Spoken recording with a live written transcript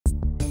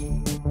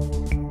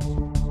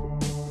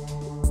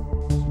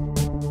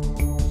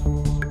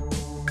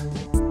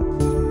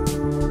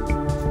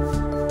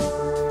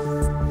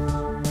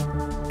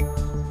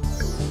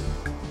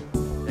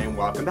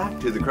Welcome back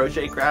to the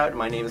Crochet Crowd.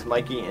 My name is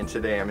Mikey and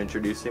today I'm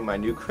introducing my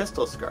new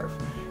crystal scarf.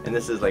 And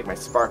this is like my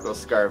sparkle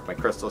scarf, my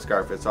crystal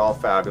scarf. It's all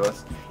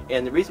fabulous.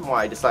 And the reason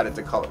why I decided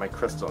to call it my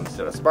crystal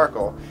instead of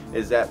sparkle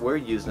is that we're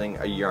using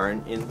a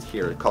yarn in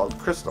here called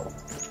crystal.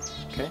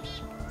 Okay?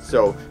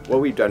 So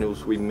what we've done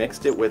is we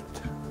mixed it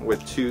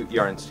with two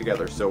yarns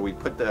together. So we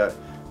put the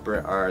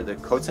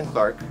Coats &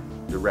 Clark,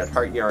 the Red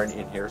Heart yarn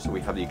in here, so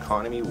we have the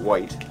economy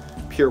white,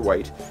 pure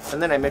white,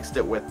 and then I mixed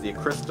it with the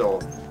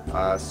crystal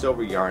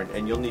silver yarn,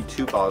 and you'll need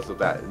 2 balls of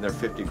that, and they're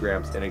 50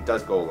 grams, and it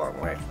does go a long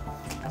way.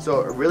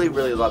 So I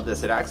really love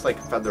this. It acts like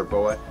a feather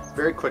boa,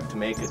 very quick to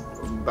make,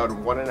 about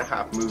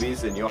 1.5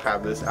 movies and you'll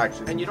have this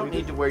actually. And you don't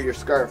need to wear your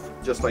scarf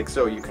just like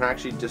so. You can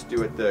actually just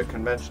do it the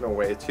conventional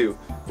way too,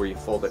 where you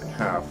fold it in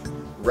half,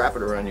 wrap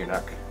it around your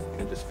neck,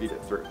 and just feed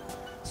it through.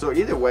 So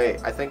either way,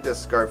 I think this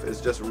scarf is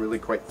just really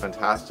quite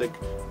fantastic,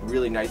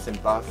 really nice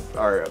and buff,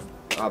 or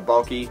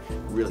bulky,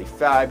 really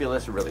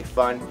fabulous, really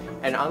fun.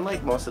 And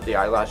unlike most of the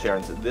eyelash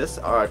yarns, this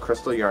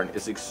crystal yarn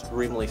is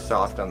extremely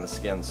soft on the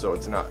skin, so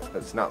it's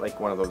not like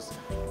one of those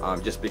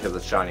just because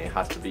it's shiny it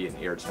has to be in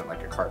here. It's not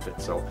like a carpet.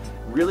 So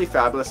really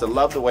fabulous. I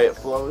love the way it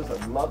flows,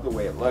 I love the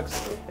way it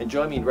looks. And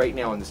join me right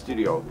now in the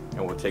studio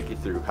and we'll take you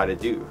through how to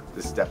do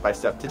the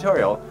step-by-step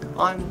tutorial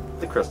on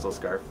the crystal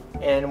scarf.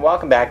 And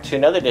welcome back to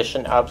another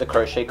edition of the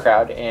Crochet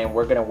Crowd, and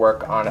we're going to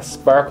work on a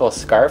sparkle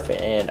scarf,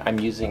 and I'm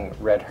using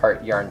Red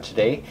Heart yarn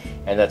today,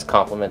 and that's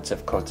compliments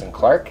of Coats &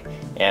 Clark.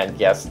 And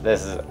yes,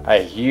 this is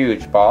a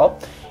huge ball.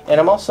 And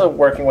I'm also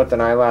working with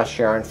an eyelash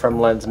yarn from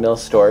Len's Mill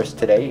Stores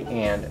today,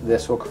 and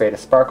this will create a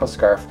sparkle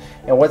scarf.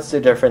 And what's the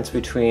difference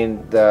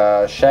between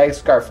the shag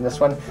scarf and this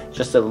one?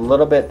 Just a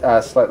little bit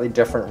slightly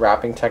different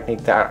wrapping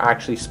technique that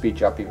actually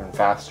speeds you up even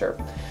faster.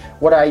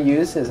 What I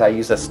use is a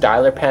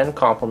styler pen,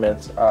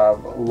 compliments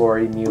of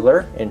Lori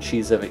Mueller, and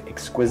she's of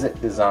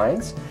Exquisite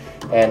Designs.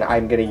 And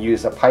I'm going to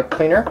use a pipe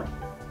cleaner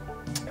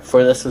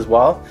for this as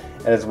well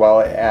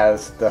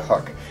as the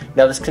hook.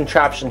 Now this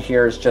contraption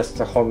here is just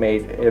a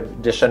homemade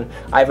edition.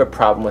 I have a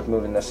problem with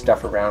moving this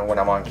stuff around when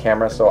I'm on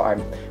camera, so I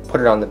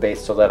put it on the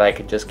base so that I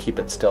could just keep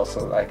it still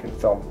so that I can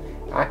film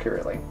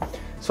accurately.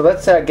 So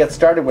let's get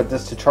started with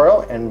this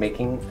tutorial and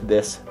making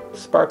this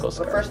sparkle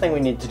scarf. The first thing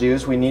we need to do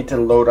is we need to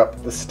load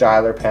up the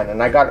styler pen,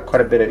 and I got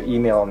quite a bit of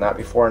email on that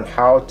before on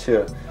how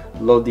to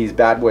load these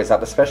bad boys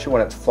up, especially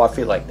when it's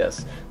fluffy like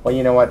this. Well,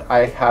 you know what,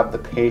 I have the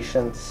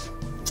patience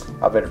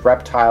of a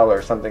reptile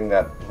or something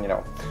that, you know,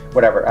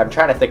 whatever. I'm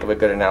trying to think of a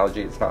good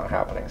analogy, it's not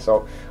happening.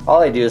 So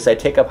all I do is I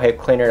take a pipe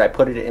cleaner and I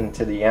put it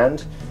into the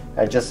end,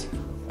 I just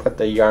put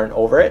the yarn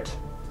over it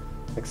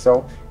like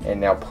so, and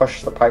now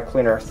push the pipe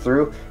cleaner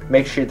through.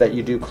 Make sure that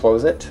you do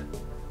close it,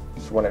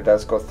 so when it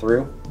does go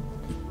through,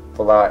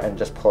 voila, and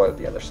just pull it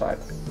the other side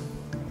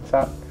like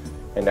that.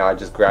 And now I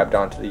just grabbed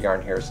onto the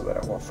yarn here so that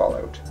it won't fall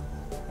out.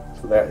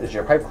 So that is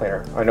your pipe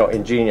cleaner. I know,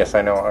 ingenious,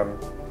 I know, I'm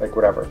like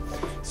whatever.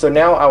 So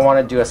now I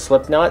want to do a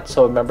slip knot.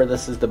 So remember,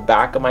 this is the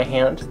back of my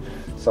hand,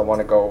 so I want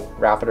to go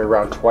wrap it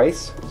around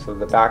twice. So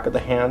the back of the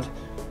hand,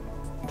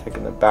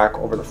 taking the back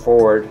over the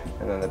forward,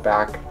 and then the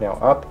back now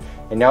up.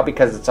 And now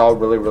because it's all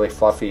really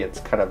fluffy, it's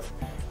kind of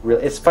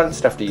it's fun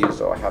stuff to use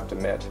though, I have to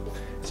admit.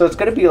 So it's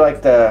going to be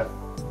like the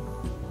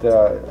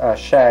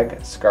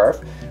shag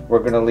scarf. We're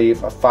going to leave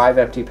 5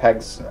 empty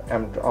pegs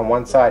on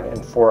one side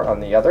and 4 on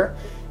the other.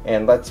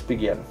 And let's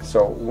begin.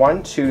 So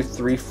 1, 2,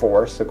 3,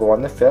 4. So go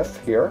on the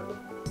 5th here.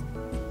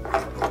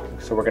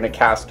 So we're going to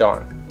cast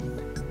on.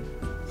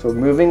 So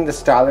moving the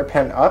styler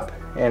pen up,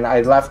 and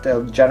I left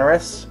a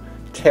generous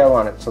tail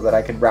on it so that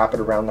I could wrap it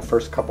around the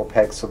first couple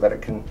pegs so that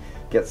it can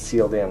get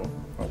sealed in.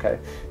 Okay.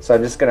 So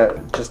I'm just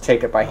going to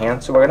take it by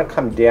hand. So we're going to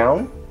come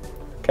down,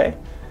 okay,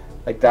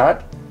 like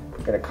that.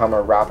 We're going to come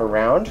or wrap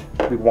around.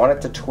 We want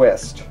it to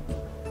twist.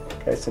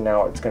 Okay. So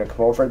now it's going to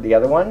come over the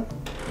other one.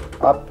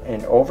 Up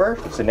and over,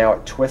 so now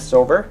it twists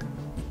over,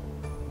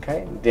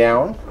 okay,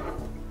 down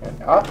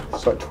and up,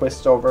 so it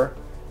twists over,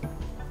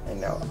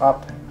 and now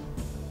up,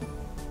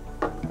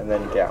 and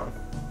then down,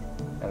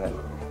 and then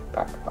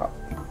back up.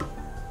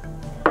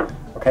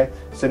 Okay,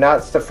 so now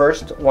it's the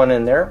first one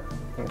in there.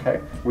 Okay,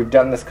 we've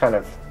done this kind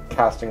of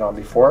casting on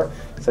before,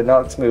 so now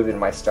let's move in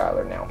my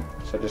styler now.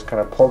 So just kind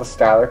of pull the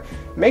styler.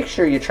 Make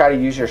sure you try to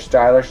use your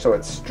styler so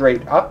it's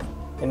straight up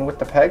in with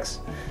the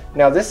pegs.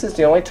 Now this is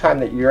the only time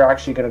that you're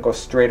actually going to go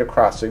straight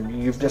across. So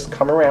you've just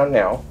come around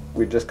now.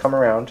 We've just come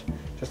around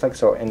just like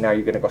so, and now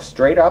you're going to go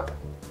straight up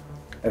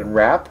and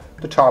wrap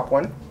the top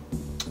one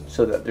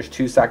so that there's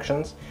 2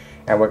 sections,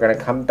 and we're going to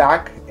come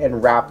back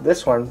and wrap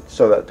this one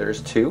so that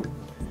there's 2.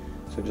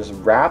 So just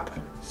wrap,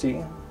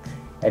 see,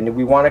 and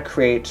we want to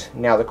create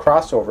now the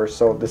crossover,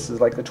 so this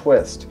is like the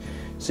twist.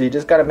 So you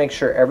just got to make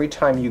sure every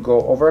time you go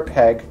over a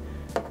peg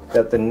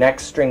that the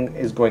next string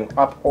is going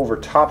up over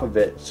top of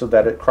it so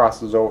that it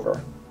crosses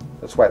over.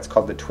 That's why it's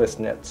called the twist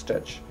knit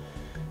stitch.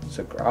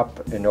 So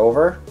up and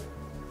over,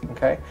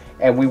 okay?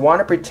 And we want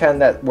to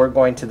pretend that we're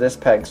going to this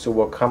peg, so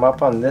we'll come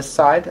up on this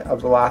side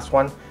of the last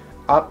one,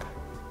 up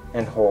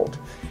and hold.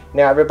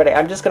 Now everybody,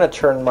 I'm just going to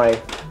turn my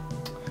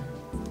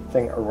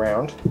thing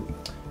around.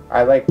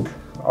 I like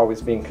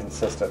always being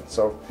consistent.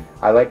 So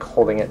I like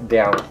holding it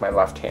down with my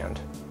left hand.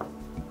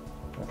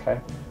 Okay,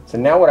 so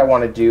now what I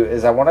want to do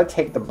is I want to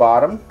take the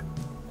bottom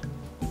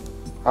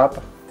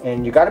up,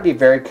 and you got to be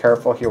very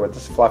careful here with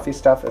this fluffy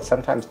stuff. It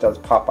sometimes does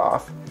pop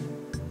off.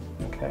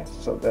 Okay,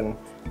 so then,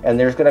 and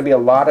there's going to be a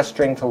lot of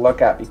string to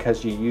look at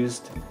because you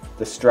used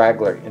the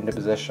straggler into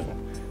position.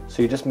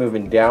 So you're just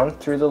moving down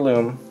through the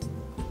loom.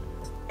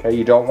 Okay,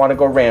 you don't want to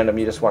go random,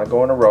 you just want to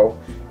go in a row,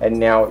 and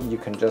now you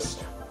can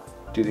just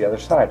do the other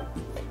side.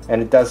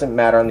 And it doesn't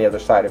matter on the other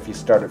side if you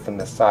started from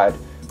this side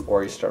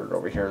or you started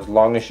over here, as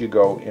long as you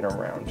go in a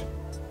round.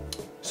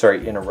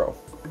 Sorry, in a row.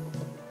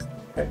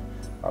 Okay,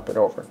 up and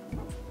over.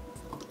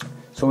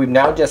 So we've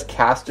now just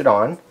cast it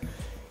on,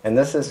 and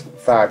this is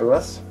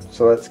fabulous.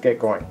 So let's get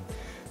going.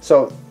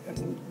 So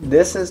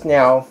this is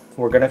now,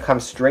 we're going to come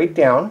straight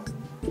down.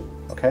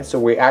 Okay, so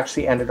we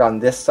actually ended on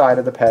this side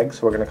of the peg,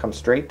 so we're going to come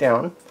straight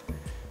down.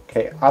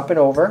 Okay, up and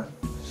over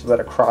so that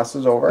it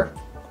crosses over.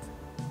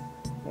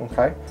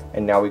 Okay,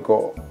 and now we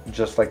go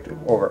just like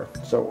over.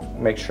 So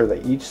make sure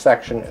that each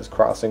section is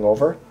crossing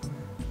over.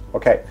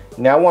 Okay,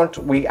 now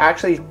we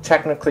actually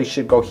technically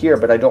should go here,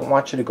 but I don't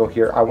want you to go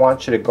here. I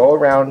want you to go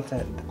around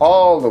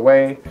all the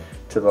way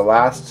to the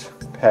last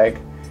peg,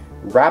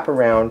 wrap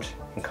around,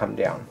 and come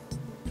down.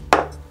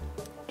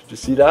 Did you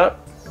see that?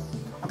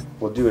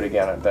 We'll do it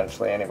again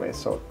eventually anyway.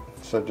 So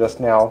just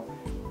now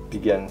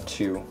begin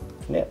to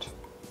knit.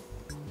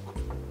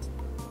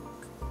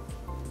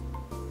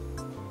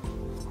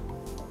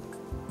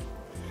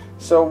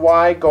 So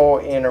why go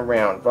in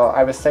around? Well,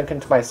 I was thinking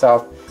to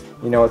myself,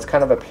 you know, it's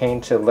kind of a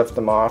pain to lift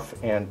them off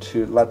and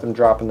to let them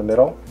drop in the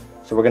middle.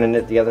 So we're going to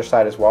knit the other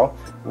side as well.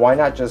 Why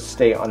not just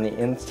stay on the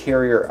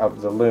interior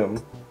of the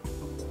loom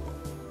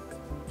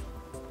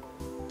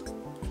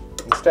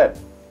instead?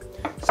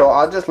 So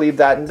I'll just leave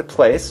that into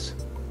place,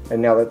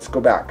 and now let's go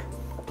back.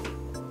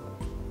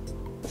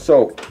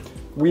 So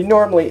we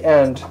normally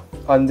end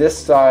on this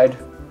side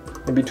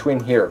in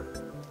between here.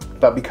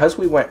 But because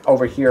we went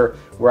over here,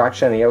 we're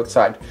actually on the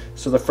outside.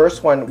 So the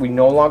first one, we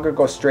no longer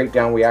go straight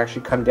down, we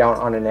actually come down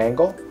on an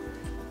angle.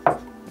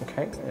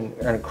 Okay,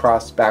 and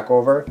cross back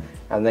over,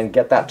 and then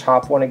get that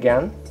top one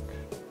again.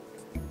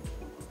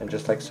 And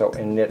just like so,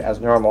 and knit as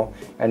normal.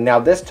 And now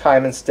this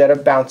time, instead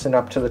of bouncing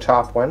up to the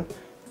top one,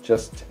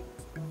 just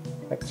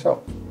like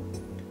so.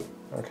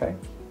 Okay.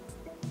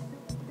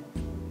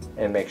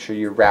 And make sure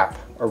you wrap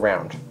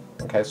around.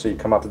 Okay, so you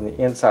come up on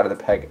the inside of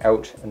the peg,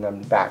 out, and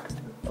then back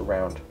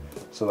around.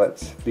 So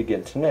let's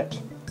begin to knit.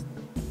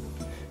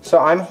 So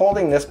I'm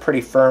holding this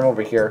pretty firm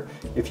over here.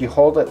 If you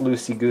hold it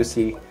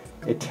loosey-goosey,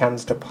 it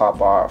tends to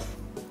pop off.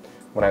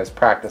 When I was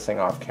practicing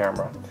off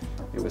camera,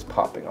 it was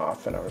popping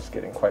off and I was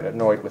getting quite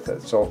annoyed with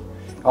it. So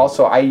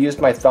also I used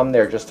my thumb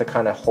there just to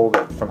kind of hold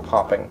it from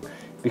popping.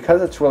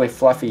 Because it's really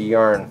fluffy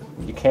yarn,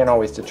 you can't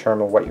always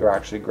determine what you're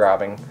actually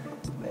grabbing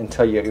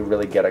until you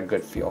really get a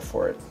good feel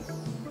for it.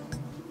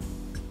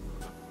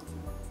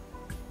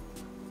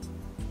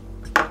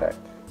 Okay.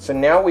 So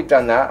now we've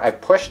done that, I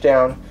pushed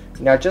down.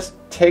 Now just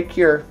take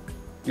your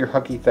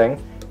hooky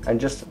thing and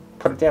just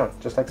put it down,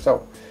 just like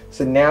so.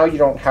 So now you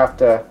don't have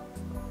to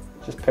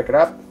just pick it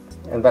up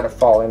and let it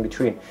fall in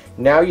between.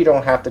 Now you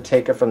don't have to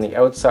take it from the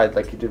outside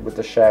like you did with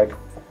the shag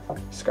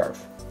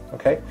scarf.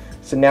 Okay,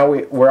 so now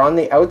we're on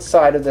the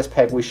outside of this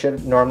peg. We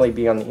should normally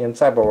be on the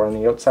inside, but we're on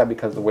the outside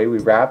because of the way we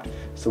wrapped.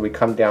 So we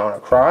come down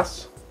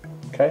across.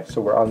 Okay,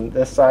 so we're on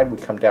this side, we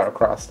come down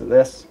across to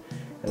this,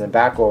 and then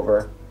back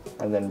over,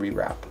 and then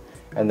rewrap.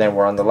 And then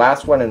we're on the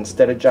last one, and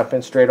instead of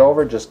jumping straight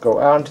over, just go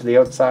on to the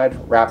outside,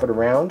 wrap it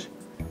around,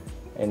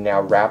 and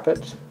now wrap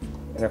it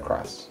and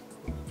across.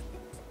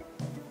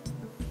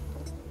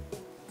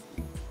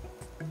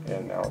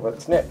 And now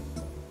let's knit.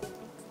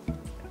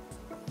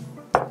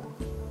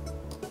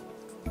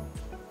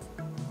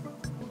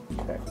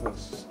 Okay,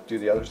 let's do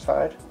the other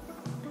side.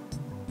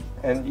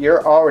 And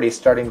you're already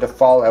starting to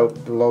fall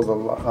out below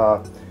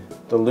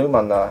the loom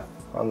on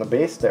the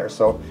base there.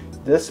 So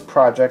this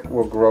project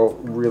will grow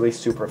really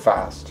super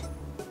fast.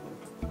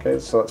 Okay,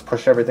 so let's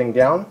push everything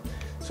down.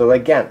 So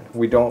again,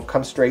 we don't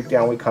come straight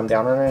down, we come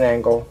down on an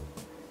angle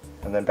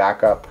and then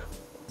back up,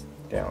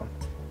 down.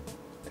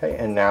 Okay,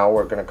 and now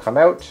we're going to come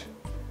out,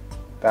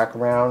 back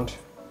around,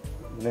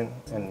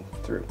 and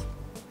through,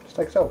 just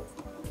like so.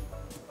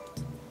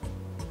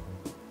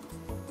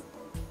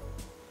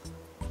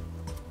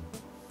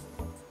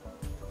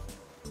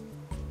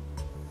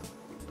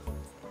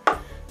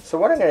 So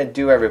what I'm going to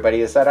do,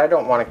 everybody, is that I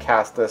don't want to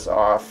cast this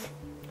off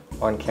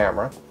on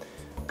camera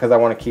because I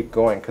want to keep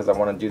going, because I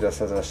want to do this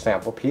as a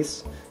sample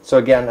piece. So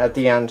again, at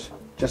the end,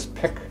 just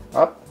pick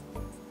up,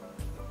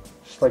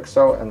 just like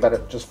so, and let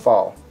it just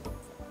fall.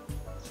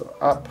 So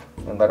up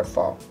and let it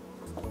fall.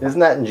 Isn't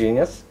that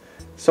ingenious?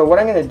 So what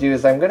I'm going to do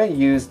is I'm going to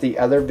use the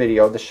other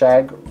video, the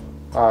shag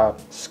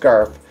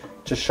scarf,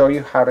 to show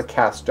you how to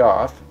cast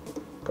off.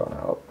 Going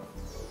out.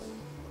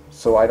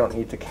 So I don't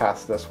need to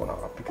cast this one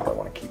off because I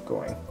want to keep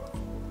going.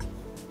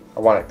 I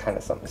want it kind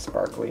of something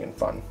sparkly and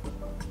fun.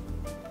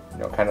 You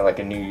know, kind of like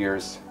a New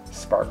Year's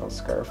sparkle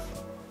scarf.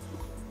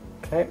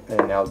 Okay,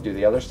 and now do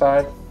the other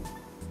side.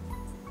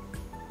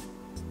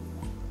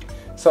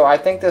 So I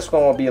think this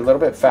one will be a little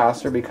bit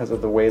faster because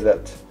of the way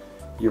that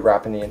you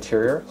wrap in the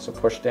interior. So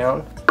push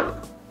down.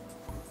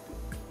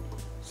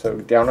 So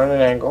down on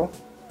an angle.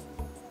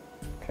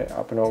 Okay,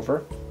 up and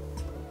over.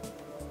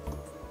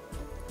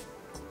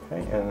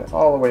 Okay, and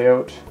all the way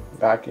out,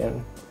 back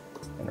in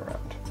and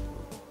around.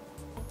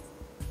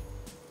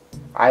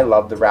 I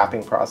love the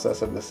wrapping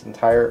process of this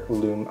entire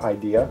loom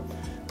idea.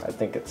 I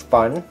think it's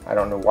fun. I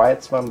don't know why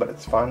it's fun, but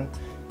it's fun.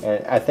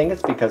 And I think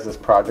it's because this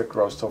project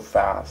grows so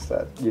fast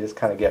that you just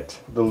kind of get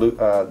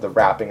the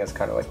wrapping is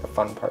kind of like the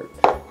fun part.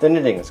 The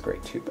knitting is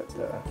great too, but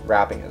the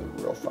wrapping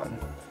is real fun.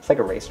 It's like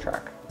a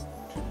racetrack.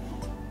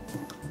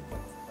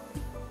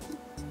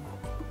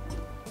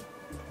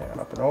 Okay,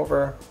 up and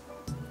over.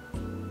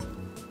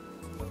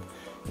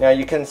 Now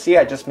you can see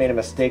I just made a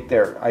mistake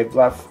there.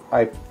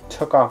 I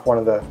took off one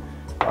of the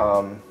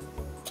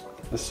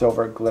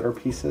silver glitter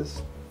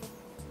pieces.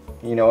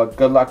 You know,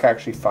 good luck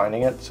actually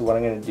finding it. So what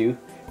I'm going to do,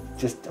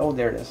 oh,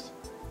 there it is.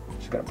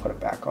 Just going to put it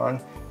back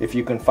on. If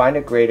you can find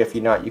it, great. If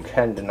you not, you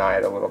can deny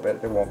it a little bit.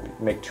 It won't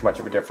make too much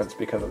of a difference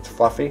because it's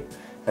fluffy.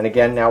 And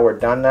again, now we're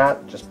done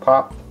that. Just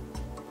pop.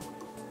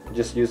 I'm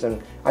just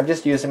using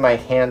my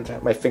hand,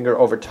 my finger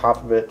over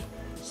top of it,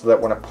 so that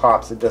when it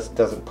pops, it just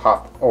doesn't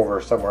pop over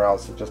somewhere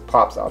else. It just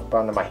pops up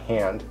onto my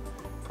hand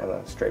and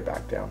then straight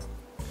back down.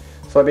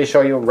 So let me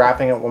show you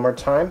wrapping it one more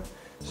time.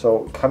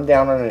 So come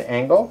down on an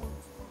angle.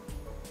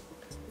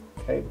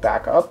 Okay,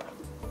 back up,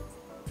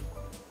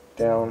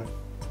 down,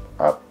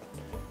 up,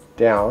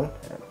 down,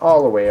 and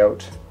all the way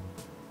out.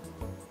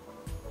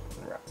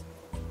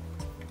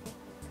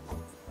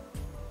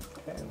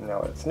 Okay,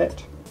 now let's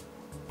knit.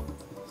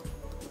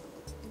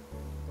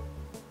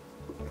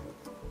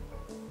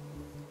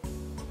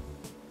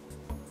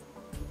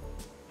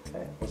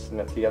 Okay, let's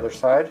knit the other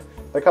side.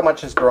 Look how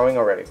much is growing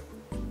already.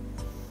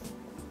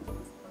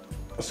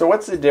 So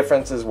what's the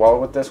difference as well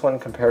with this one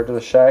compared to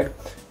the shag?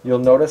 You'll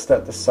notice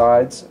that the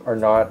sides are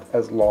not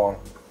as long.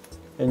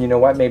 And you know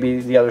what? Maybe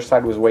the other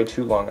side was way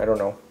too long. I don't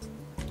know.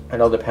 I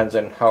know it depends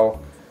on how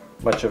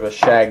much of a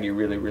shag you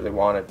really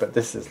wanted. But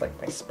this is like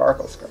my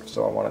sparkle scarf,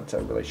 so I want it to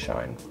really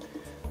shine.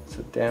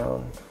 So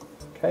down.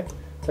 Okay.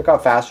 Look how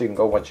fast you can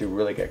go once you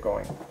really get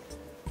going.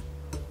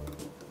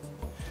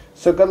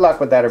 So good luck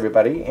with that,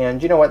 everybody.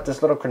 And you know what?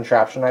 This little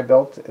contraption I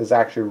built is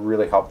actually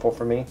really helpful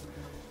for me.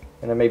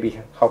 And it may be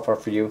helpful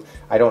for you.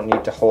 I don't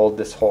need to hold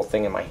this whole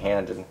thing in my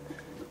hand and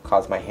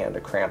cause my hand to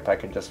cramp. I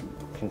can just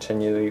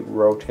continually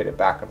rotate it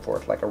back and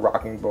forth like a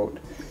rocking boat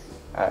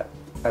at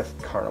a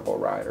carnival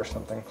ride or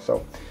something.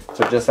 So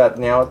just that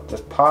now,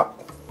 just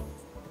pop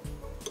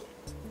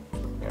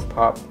and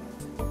pop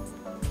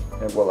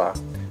and voila.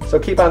 So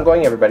keep on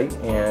going, everybody,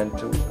 and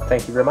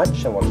thank you very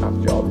much, and we'll talk to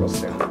you all real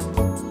soon.